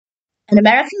An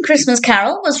American Christmas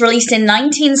Carol was released in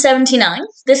 1979.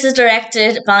 This is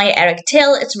directed by Eric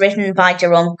Till. It's written by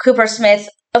Jerome Cooper Smith,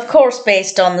 of course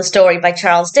based on the story by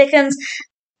Charles Dickens.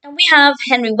 And we have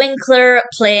Henry Winkler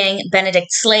playing Benedict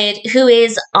Slade, who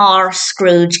is our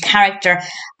Scrooge character.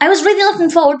 I was really looking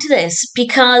forward to this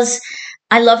because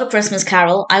I love A Christmas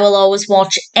Carol. I will always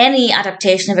watch any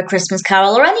adaptation of A Christmas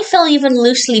Carol or any film even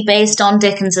loosely based on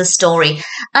Dickens' story.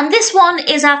 And this one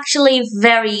is actually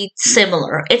very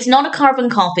similar. It's not a carbon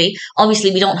copy.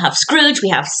 Obviously, we don't have Scrooge, we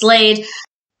have Slade.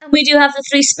 And we do have the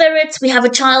three spirits. We have a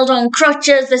child on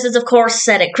crutches. This is, of course,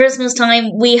 set at Christmas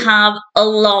time. We have a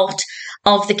lot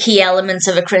of the key elements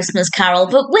of A Christmas Carol,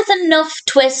 but with enough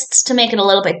twists to make it a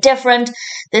little bit different.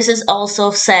 This is also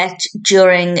set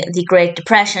during the Great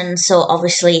Depression, so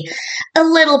obviously a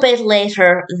little bit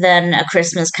later than A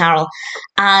Christmas Carol.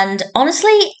 And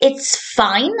honestly, it's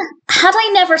fine. Had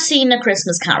I never seen A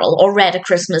Christmas Carol or read A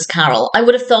Christmas Carol, I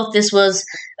would have thought this was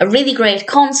a really great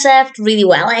concept, really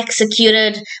well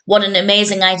executed. What an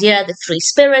amazing idea, the three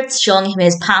spirits, showing him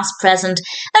his past, present,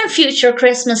 and future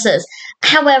Christmases.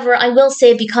 However, I will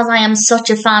say, because I am such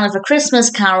a fan of A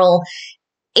Christmas Carol,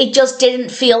 it just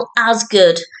didn't feel as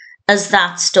good as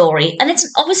that story. And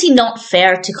it's obviously not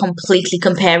fair to completely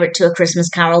compare it to A Christmas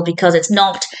Carol because it's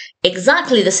not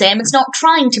exactly the same. It's not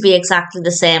trying to be exactly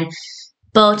the same.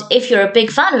 But if you're a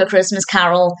big fan of A Christmas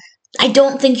Carol, I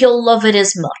don't think you'll love it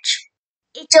as much.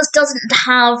 It just doesn't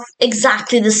have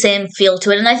exactly the same feel to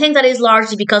it. And I think that is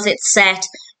largely because it's set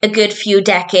a good few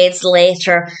decades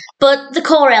later, but the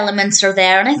core elements are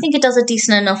there, and I think it does a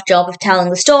decent enough job of telling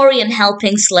the story and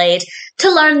helping Slade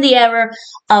to learn the error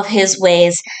of his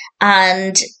ways.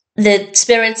 And the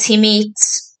spirits he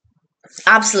meets,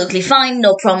 absolutely fine,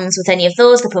 no problems with any of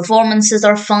those. The performances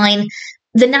are fine.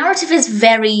 The narrative is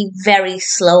very, very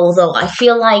slow, though. I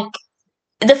feel like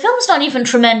the film's not even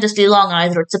tremendously long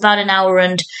either. It's about an hour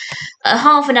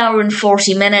and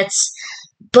 40 minutes.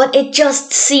 But it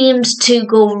just seemed to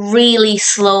go really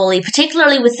slowly,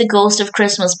 particularly with The Ghost of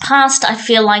Christmas Past. I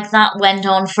feel like that went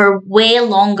on for way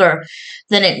longer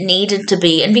than it needed to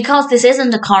be. And because this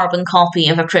isn't a carbon copy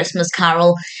of A Christmas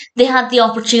Carol, they had the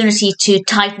opportunity to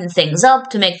tighten things up,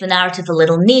 to make the narrative a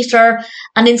little neater.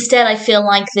 And instead, I feel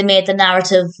like they made the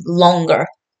narrative longer.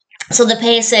 So the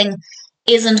pacing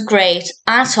isn't great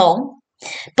at all.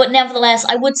 But nevertheless,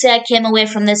 I would say I came away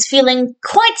from this feeling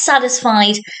quite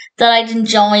satisfied that I'd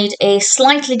enjoyed a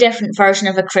slightly different version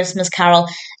of A Christmas Carol.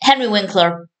 Henry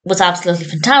Winkler was absolutely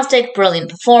fantastic,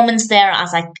 brilliant performance there,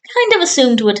 as I kind of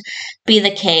assumed would be the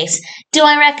case. Do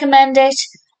I recommend it?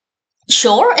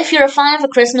 Sure, if you're a fan of A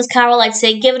Christmas Carol, I'd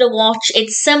say give it a watch.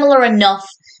 It's similar enough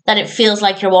that it feels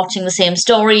like you're watching the same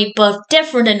story, but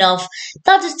different enough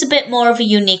that it's a bit more of a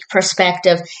unique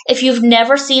perspective. If you've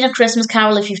never seen A Christmas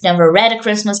Carol, if you've never read A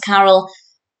Christmas Carol,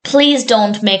 please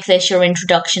don't make this your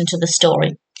introduction to the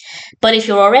story. But if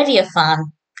you're already a fan,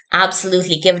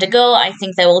 absolutely give it a go. I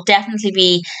think there will definitely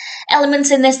be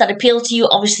elements in this that appeal to you.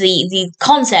 Obviously, the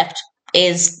concept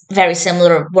is very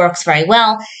similar, works very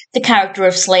well. The character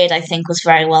of Slade, I think, was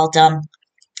very well done.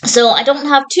 So I don't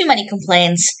have too many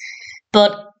complaints,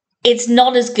 but it's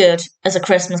not as good as A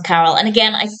Christmas Carol. And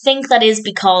again, I think that is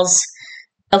because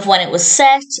of when it was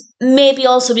set. Maybe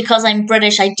also because I'm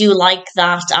British, I do like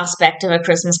that aspect of A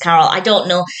Christmas Carol. I don't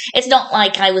know. It's not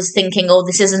like I was thinking, oh,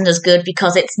 this isn't as good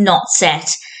because it's not set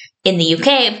in the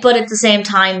UK. But at the same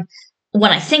time,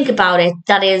 when I think about it,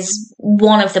 that is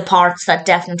one of the parts that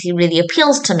definitely really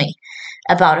appeals to me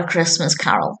about A Christmas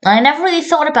Carol. And I never really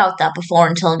thought about that before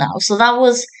until now. So that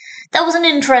was an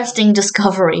interesting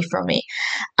discovery for me.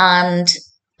 And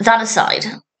that aside,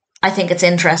 I think it's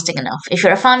interesting enough. If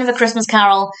you're a fan of A Christmas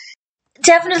Carol,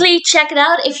 definitely check it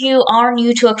out. If you are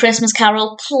new to A Christmas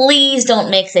Carol, please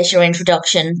don't make this your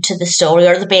introduction to the story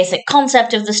or the basic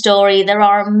concept of the story. There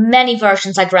are many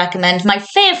versions I'd recommend. My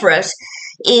favourite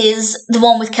is the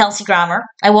one with Kelsey Grammer.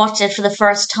 I watched it for the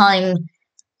first time,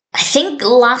 I think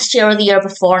last year or the year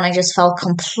before, and I just fell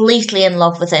completely in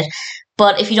love with it.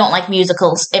 But if you don't like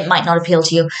musicals, it might not appeal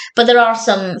to you. But there are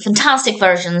some fantastic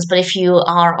versions. But if you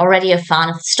are already a fan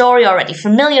of the story, already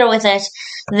familiar with it,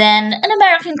 then An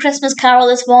American Christmas Carol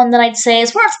is one that I'd say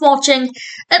is worth watching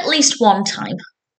at least one time.